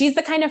 she's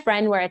the kind of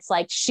friend where it's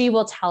she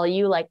will tell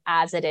you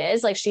as it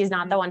is, she's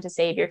not the one to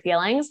save your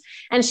feelings.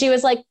 And she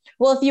was like,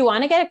 well, if you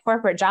want to get a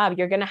corporate job,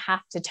 you're going to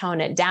have to tone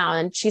it down.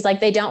 And she's like,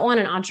 they don't want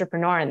an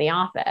entrepreneur in the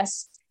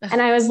office. And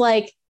I was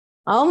like,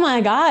 oh my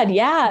God.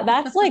 Yeah,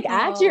 that's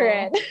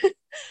accurate.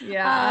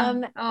 Yeah.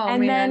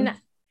 Then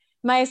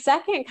my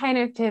second kind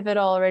of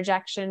pivotal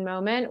rejection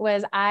moment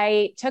was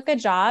I took a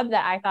job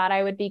that I thought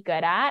I would be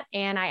good at,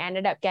 and I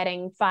ended up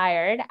getting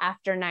fired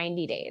after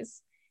 90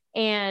 days.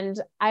 And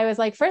I was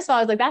like, first of all,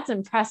 I was like, that's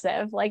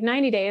impressive.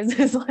 90 days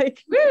is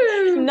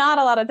not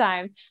a lot of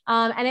time.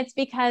 And it's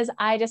because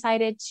I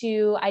decided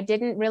I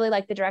didn't really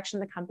like the direction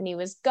the company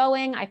was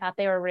going. I thought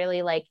they were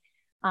really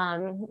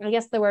I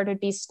guess the word would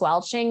be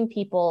squelching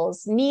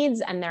people's needs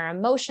and their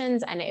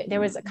emotions. And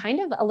there was a kind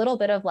of a little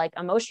bit of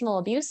emotional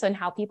abuse in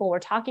how people were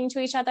talking to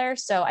each other.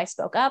 So I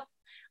spoke up.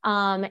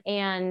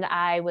 And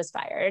I was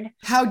fired.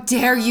 How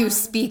dare you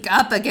speak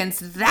up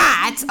against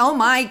that? Oh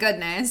my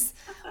goodness.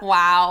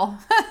 Wow.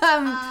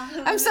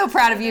 I'm so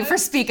proud of you for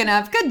speaking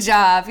up. Good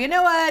job. You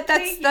know what?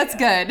 That's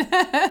good.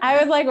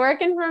 I was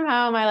working from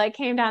home. I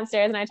came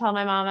downstairs and I told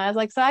my mom, I was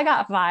like, so I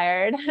got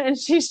fired. And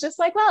she's just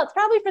like, well, it's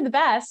probably for the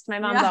best. My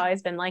mom's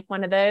always been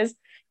one of those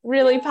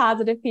really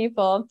positive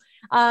people.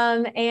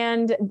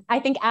 And I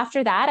think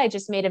after that, I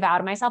just made a vow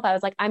to myself. I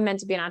was like, I'm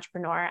meant to be an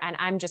entrepreneur and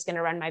I'm just going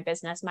to run my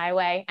business my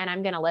way. And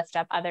I'm going to lift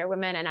up other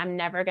women. And I'm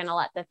never going to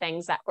let the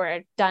things that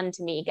were done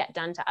to me get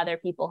done to other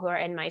people who are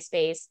in my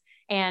space.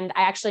 And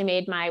I actually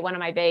made one of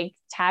my big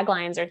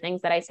taglines or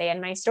things that I say in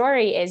my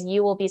story is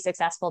you will be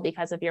successful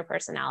because of your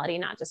personality,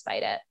 not just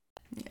fight it.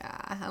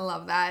 Yeah, I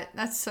love that.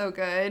 That's so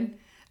good.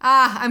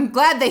 I'm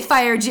glad they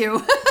fired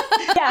you.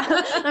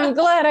 Yeah, I'm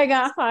glad I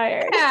got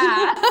fired.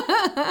 Yeah.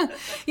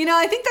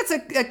 I think that's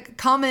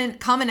a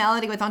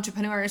commonality with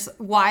entrepreneurs,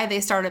 why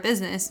they start a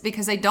business,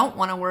 because they don't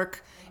want to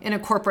work in a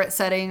corporate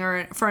setting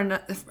or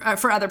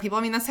for other people.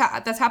 I mean, that's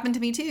happened to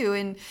me too.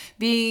 And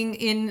being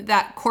in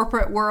that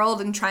corporate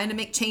world and trying to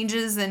make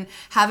changes and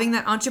having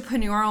that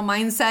entrepreneurial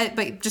mindset,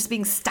 but just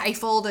being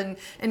stifled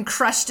and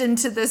crushed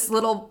into this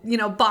little,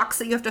 box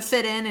that you have to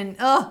fit in.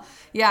 And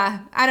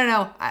yeah, I don't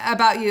know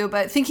about you,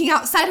 but thinking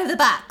outside of the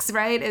box,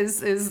 right,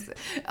 is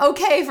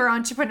okay for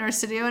entrepreneurs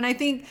to do. And I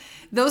think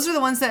those are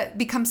the ones that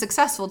become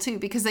successful too,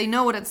 because they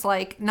know what it's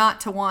like not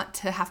to want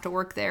to have to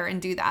work there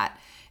and do that.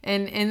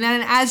 And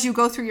then as you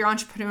go through your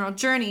entrepreneurial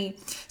journey,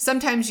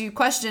 sometimes you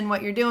question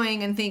what you're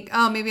doing and think,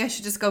 oh, maybe I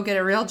should just go get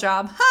a real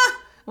job.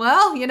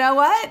 Well, you know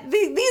what?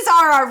 These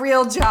are our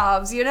real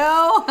jobs,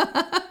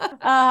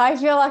 I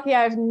feel lucky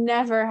I've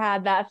never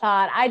had that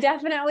thought. I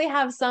definitely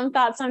have some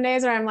thoughts some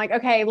days where I'm like,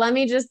 okay, let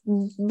me just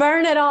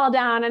burn it all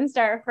down and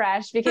start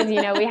fresh because, we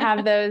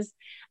have those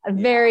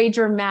very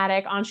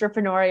dramatic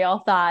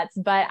entrepreneurial thoughts.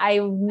 But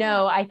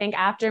I think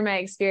after my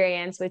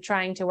experience with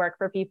trying to work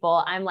for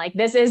people, I'm like,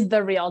 this is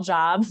the real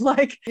job.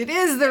 It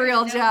is the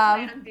real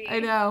job.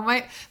 I know.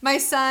 My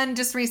son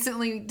just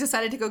recently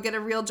decided to go get a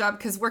real job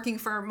because working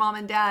for mom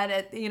and dad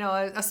at,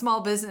 a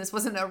small business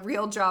wasn't a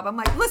real job. I'm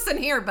like, listen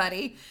here,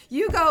 buddy,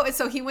 you go.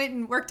 So he went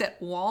and worked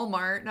at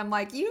Walmart and I'm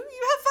like, you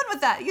have fun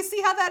with that. You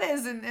see how that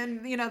is.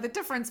 And the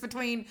difference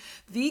between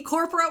the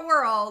corporate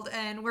world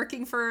and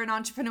working for an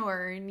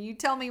entrepreneur. And you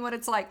tell me me what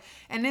it's like.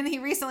 And then he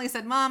recently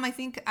said, Mom, I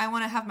think I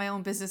want to have my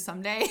own business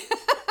someday.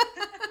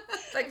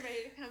 Like,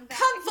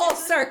 come full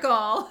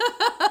circle.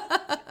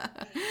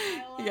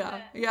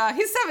 Yeah.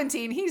 He's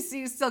 17.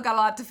 He's still got a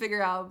lot to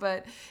figure out,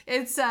 but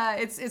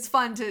it's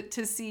fun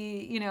to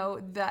see, you know,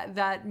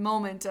 that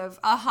moment of,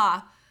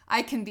 aha,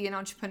 I can be an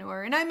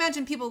entrepreneur. And I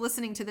imagine people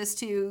listening to this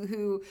too,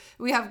 who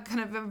we have kind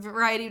of a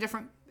variety of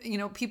different, you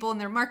know, people in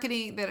their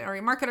marketing that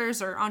are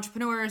marketers or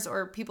entrepreneurs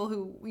or people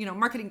who, you know,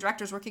 marketing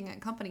directors working at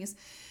companies.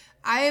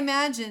 I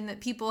imagine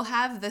that people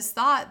have this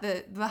thought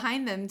that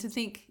behind them to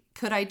think,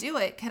 could I do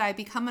it? Could I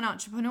become an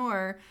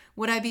entrepreneur?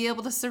 Would I be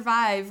able to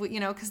survive? You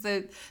know, because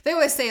they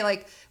always say,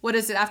 like, what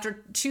is it?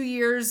 After 2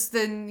 years,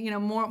 then, you know,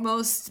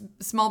 most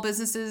small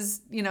businesses,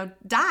 you know,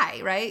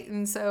 die, right?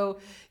 And so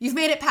you've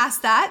made it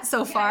past that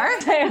so far.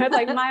 It's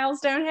like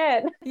milestone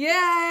hit.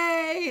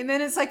 Yay! And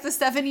then it's like the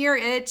 7-year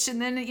itch. And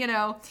then, you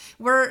know,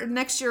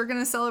 next year going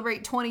to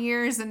celebrate 20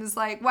 years. And it's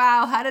like,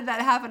 wow, how did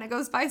that happen? It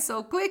goes by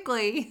so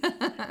quickly.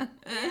 Yeah.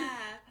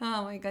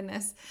 Oh my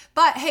goodness.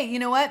 But hey, you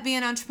know what? Being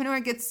an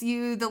entrepreneur gets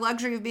you the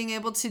luxury of being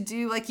able to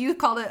do, like you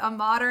called it, a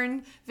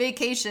modern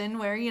vacation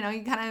where, you know,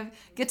 you kind of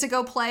get to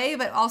go play,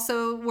 but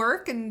also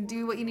work and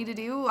do what you need to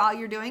do while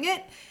you're doing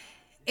it.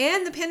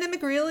 And the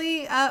pandemic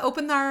really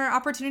opened our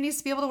opportunities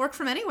to be able to work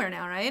from anywhere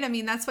now, right? I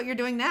mean, that's what you're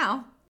doing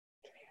now.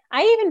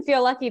 I even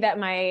feel lucky that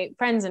my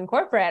friends in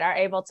corporate are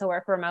able to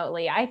work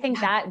remotely. I think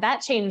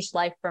that changed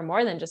life for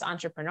more than just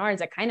entrepreneurs.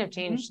 It kind of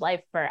changed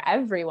life for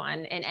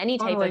everyone in any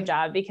type of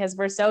job, because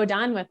we're so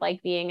done with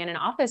like being in an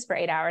office for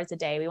 8 hours a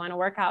day. We want to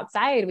work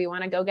outside. We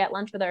want to go get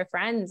lunch with our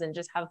friends and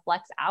just have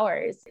flex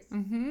hours.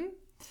 Mm-hmm.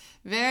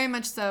 Very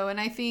much so. And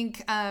I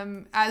think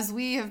as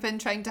we have been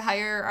trying to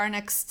hire our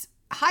next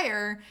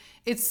hire,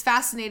 it's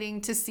fascinating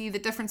to see the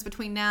difference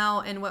between now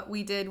and what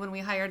we did when we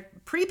hired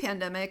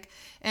pre-pandemic.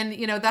 And,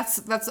 you know,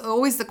 that's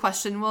always the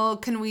question. Well,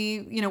 can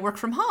we, you know, work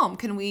from home?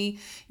 Can we,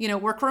 you know,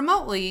 work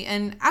remotely?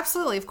 And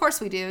absolutely, of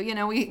course we do. You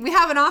know, we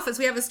have an office,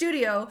 we have a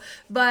studio,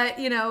 but,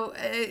 you know,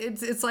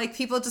 it's like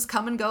people just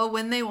come and go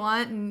when they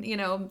want. And, you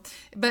know,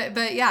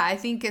 but yeah, I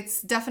think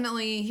it's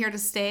definitely here to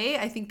stay.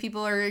 I think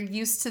people are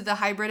used to the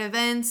hybrid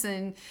events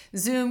and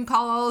Zoom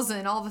calls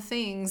and all the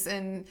things.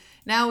 And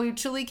now we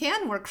truly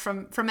can work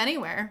from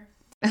anywhere.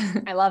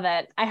 I love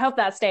it. I hope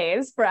that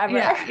stays forever.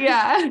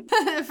 Yeah,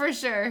 for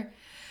sure.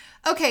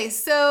 Okay,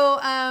 so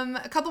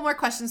a couple more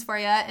questions for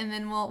you, and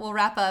then we'll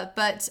wrap up.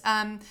 But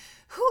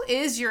who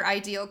is your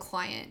ideal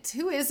client?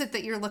 Who is it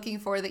that you're looking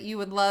for that you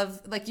would love,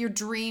 like your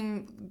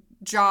dream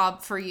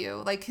job for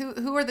you? Like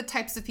who are the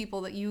types of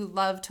people that you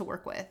love to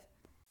work with?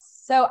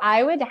 So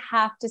I would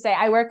have to say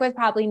I work with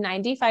probably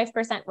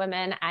 95%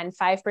 women and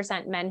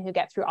 5% men who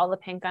get through all the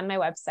pink on my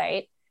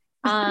website.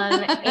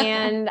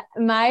 And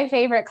my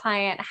favorite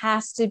client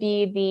has to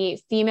be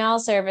the female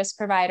service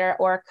provider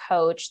or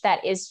coach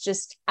that is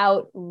just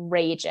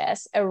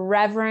outrageous,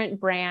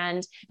 irreverent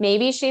brand.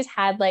 Maybe she's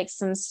had like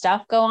some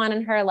stuff go on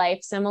in her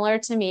life, similar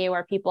to me,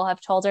 where people have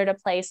told her to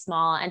play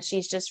small and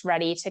she's just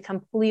ready to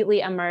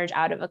completely emerge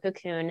out of a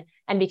cocoon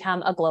and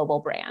become a global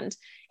brand.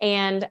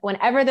 And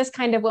whenever this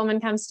kind of woman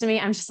comes to me,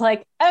 I'm just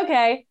like,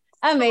 okay,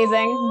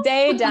 amazing.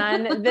 Day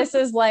done. This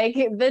is like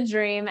the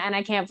dream. And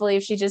I can't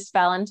believe she just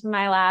fell into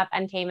my lap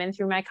and came in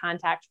through my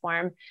contact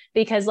form,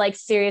 because like,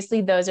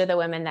 seriously, those are the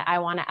women that I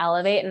want to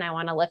elevate and I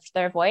want to lift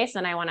their voice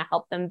and I want to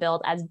help them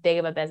build as big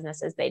of a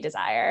business as they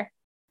desire.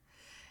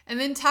 And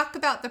then talk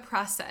about the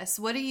process.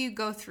 What do you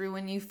go through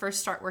when you first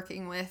start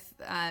working with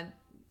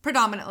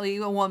predominantly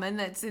a woman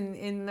that's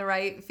in the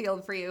right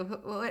field for you?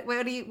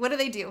 What do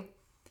they do?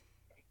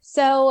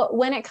 So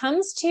when it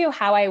comes to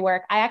how I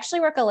work, I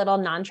actually work a little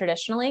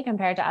non-traditionally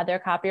compared to other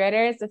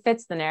copywriters. It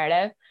fits the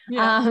narrative.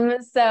 Yeah.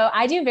 So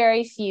I do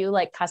very few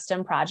like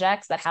custom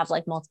projects that have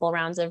like multiple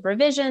rounds of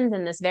revisions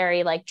and this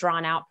very like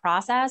drawn out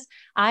process.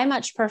 I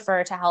much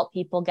prefer to help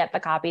people get the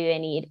copy they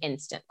need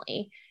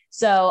instantly.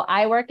 So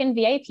I work in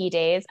VIP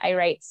days. I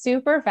write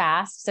super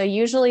fast. So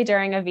usually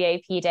during a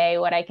VIP day,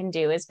 what I can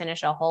do is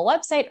finish a whole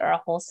website or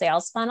a whole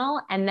sales funnel.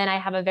 And then I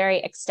have a very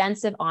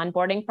extensive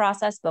onboarding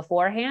process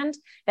beforehand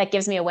that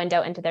gives me a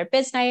window into their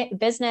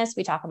business.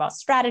 We talk about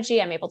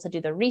strategy. I'm able to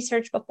do the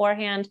research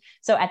beforehand.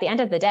 So at the end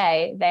of the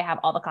day, they have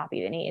all the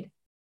copy they need.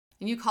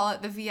 And you call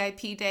it the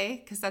VIP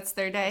day because that's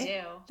their day.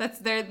 I do. That's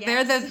they're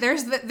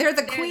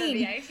the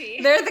queen.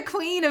 They're the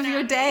queen of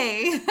your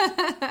day.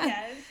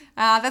 Yes.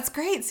 That's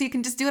great. So you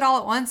can just do it all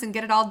at once and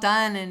get it all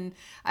done. And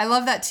I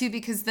love that too,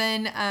 because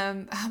then,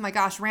 oh my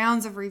gosh,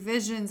 rounds of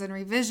revisions.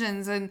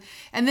 And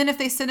then if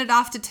they send it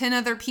off to 10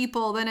 other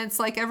people, then it's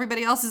like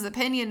everybody else's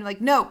opinion. Like,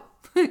 no,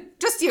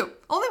 just you.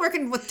 Only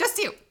working with just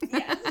you.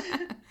 Yes.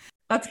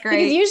 That's great.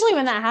 Because usually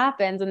when that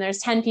happens and there's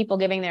 10 people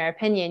giving their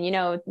opinion, you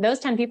know, those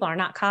 10 people are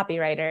not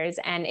copywriters,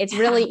 and it's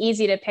really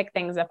easy to pick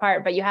things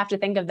apart, but you have to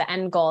think of the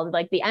end goal.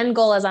 Like the end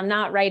goal is I'm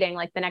not writing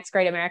like the next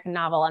great American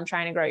novel. I'm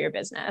trying to grow your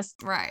business.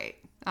 Right.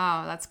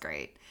 Oh, that's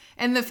great.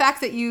 And the fact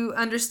that you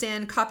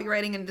understand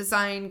copywriting and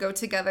design go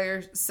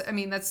together, I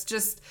mean,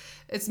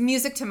 it's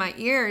music to my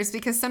ears,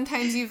 because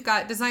sometimes you've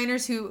got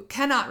designers who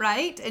cannot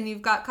write and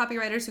you've got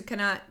copywriters who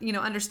cannot,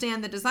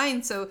 understand the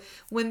design. So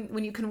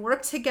when you can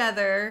work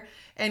together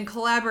and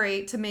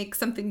collaborate to make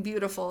something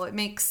beautiful, it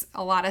makes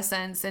a lot of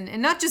sense,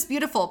 and not just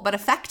beautiful, but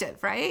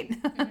effective, right?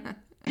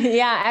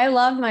 Yeah, I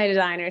love my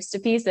designers to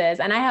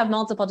pieces. And I have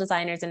multiple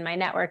designers in my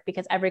network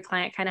because every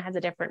client kind of has a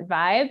different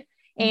vibe.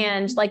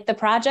 And like the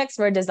projects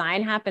where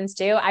design happens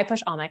too, I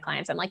push all my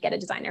clients. I'm like, get a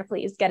designer,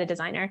 please get a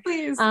designer.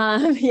 Please.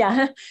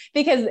 Yeah,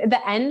 because the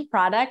end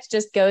product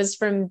just goes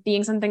from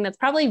being something that's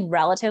probably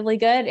relatively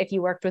good if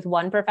you worked with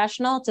one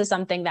professional to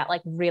something that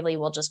like really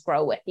will just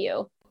grow with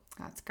you.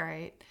 That's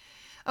great.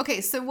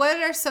 Okay, so what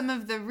are some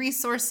of the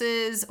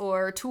resources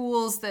or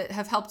tools that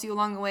have helped you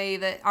along the way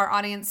that our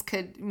audience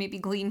could maybe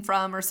glean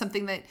from, or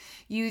something that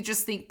you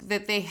just think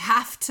that they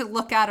have to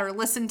look at or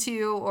listen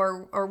to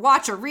or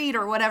watch or read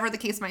or whatever the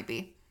case might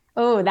be?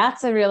 Oh,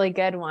 that's a really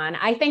good one.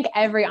 I think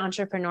every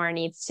entrepreneur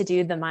needs to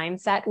do the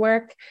mindset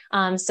work.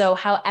 So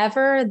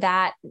however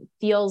that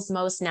feels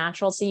most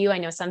natural to you, I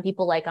know some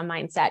people like a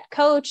mindset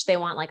coach, they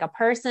want like a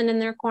person in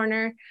their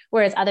corner,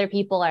 whereas other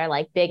people are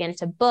like big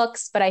into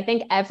books. But I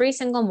think every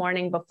single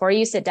morning before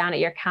you sit down at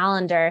your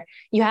calendar,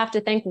 you have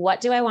to think,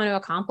 what do I want to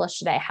accomplish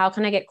today? How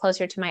can I get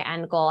closer to my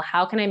end goal?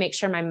 How can I make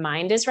sure my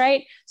mind is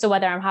right? So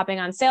whether I'm hopping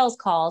on sales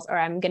calls, or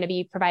I'm going to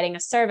be providing a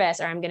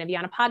service, or I'm going to be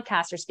on a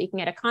podcast or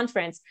speaking at a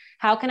conference,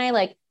 how can I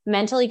like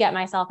mentally get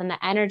myself in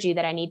the energy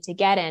that I need to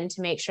get in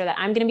to make sure that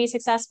I'm going to be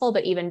successful,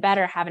 but even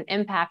better, have an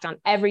impact on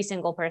every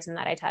single person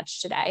that I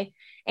touch today.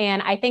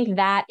 And I think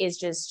that is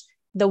just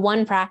the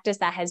one practice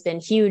that has been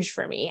huge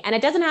for me. And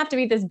it doesn't have to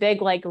be this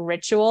big like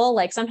ritual.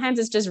 Like sometimes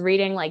it's just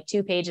reading like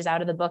 2 pages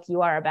out of the book,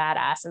 You Are a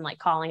Badass, and like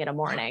calling it a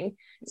morning.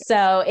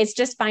 So it's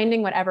just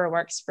finding whatever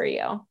works for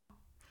you.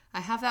 I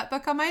have that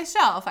book on my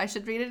shelf. I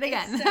should read it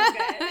again. It's so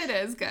good. It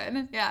is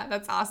good. Yeah,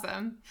 that's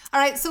awesome.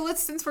 All right, so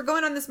since we're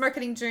going on this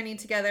marketing journey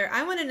together,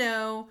 I want to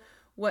know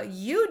what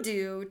you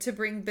do to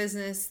bring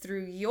business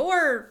through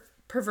your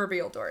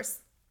proverbial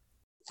doors.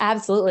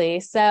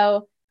 Absolutely.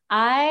 So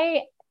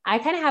I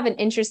kind of have an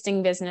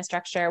interesting business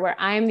structure where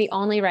I'm the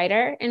only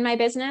writer in my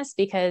business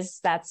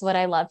because that's what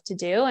I love to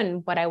do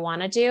and what I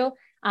want to do.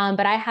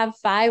 But I have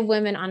 5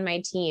 women on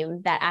my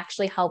team that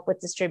actually help with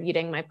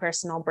distributing my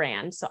personal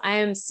brand. So I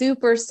am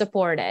super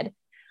supported.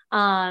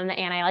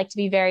 And I like to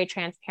be very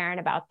transparent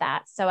about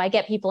that. So I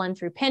get people in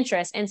through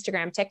Pinterest,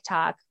 Instagram,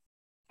 TikTok,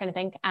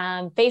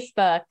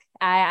 Facebook.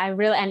 I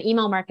really, and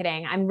email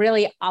marketing. I'm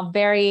really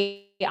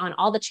very on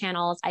all the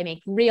channels. I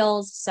make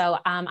reels. So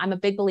I'm a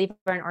big believer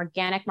in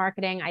organic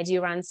marketing. I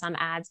do run some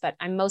ads, but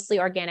I'm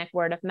mostly organic,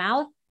 word of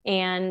mouth.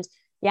 And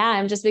yeah,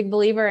 I'm just a big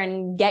believer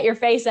in get your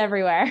face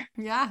everywhere.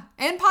 Yeah.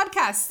 And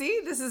podcasts.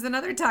 See, this is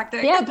another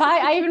tactic. Yeah.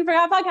 I even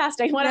forgot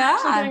podcasting, what I'm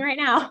actually doing right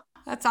now.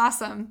 That's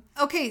awesome.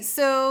 Okay.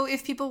 So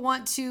if people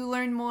want to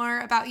learn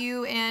more about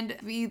you and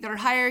either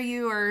hire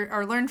you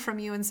or learn from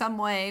you in some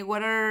way,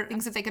 what are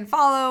things that they can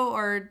follow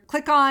or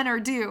click on or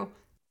do?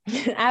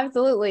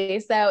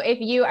 Absolutely. So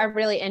if you are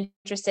really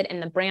interested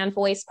in the brand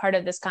voice part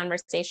of this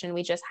conversation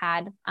we just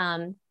had,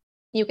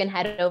 you can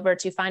head over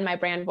to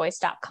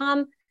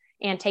findmybrandvoice.com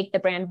and take the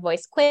brand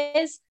voice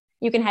quiz.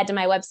 You can head to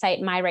my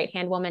website,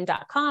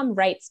 myrighthandwoman.com,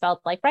 write spelled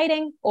like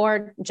writing,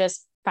 or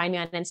just find me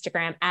on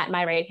Instagram at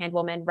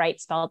myrighthandwoman, write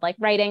spelled like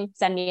writing.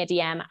 Send me a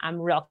DM. I'm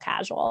real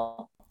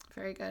casual.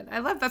 Very good. I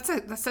love that's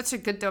such a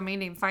good domain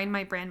name,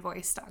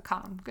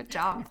 findmybrandvoice.com. Good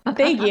job.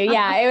 Thank you.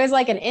 Yeah. It was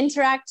like an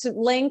interact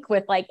link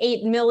with like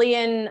 8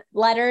 million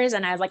letters.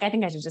 And I was like, I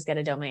think I should just get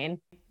a domain.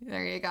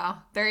 There you go.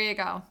 There you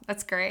go.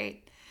 That's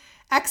great.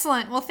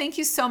 Excellent. Well, thank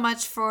you so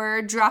much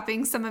for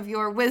dropping some of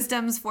your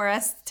wisdoms for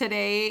us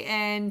today.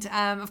 And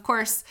of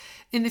course,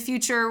 in the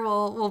future,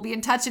 we'll be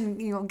in touch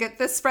and get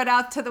this spread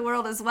out to the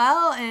world as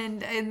well.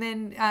 And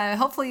then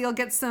hopefully you'll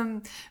get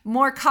some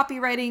more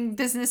copywriting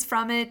business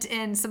from it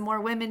and some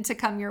more women to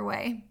come your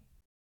way.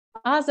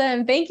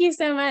 Awesome. Thank you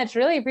so much.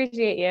 Really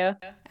appreciate you.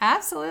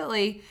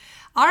 Absolutely.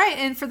 All right.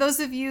 And for those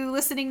of you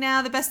listening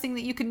now, the best thing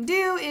that you can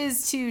do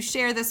is to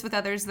share this with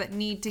others that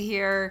need to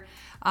hear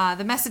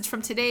the message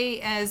from today,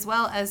 as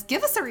well as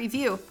give us a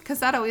review, because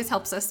that always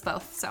helps us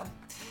both. So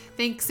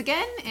thanks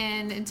again.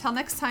 And until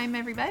next time,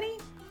 everybody,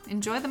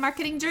 enjoy the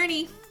marketing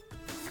journey.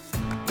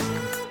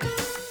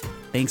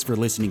 Thanks for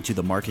listening to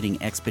the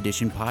Marketing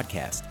Expedition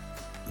podcast.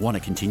 Want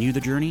to continue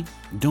the journey?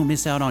 Don't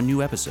miss out on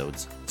new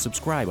episodes.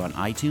 Subscribe on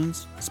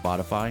iTunes,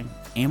 Spotify,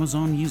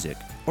 Amazon Music,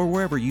 or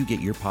wherever you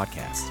get your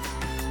podcasts.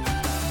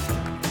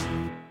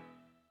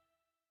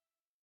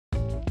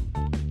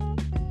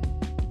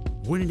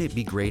 Wouldn't it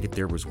be great if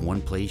there was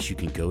one place you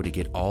can go to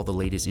get all the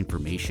latest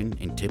information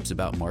and tips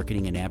about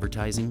marketing and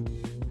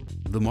advertising?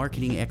 The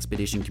Marketing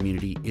Expedition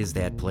community is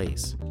that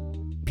place.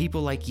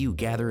 People like you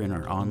gather in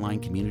our online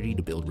community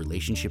to build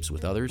relationships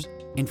with others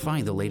and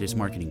find the latest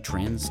marketing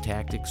trends,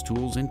 tactics,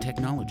 tools, and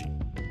technology.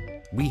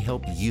 We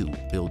help you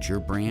build your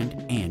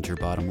brand and your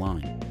bottom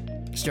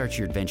line. Start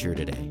your adventure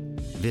today.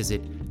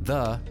 Visit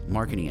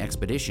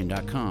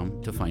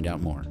themarketingexpedition.com to find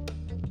out more.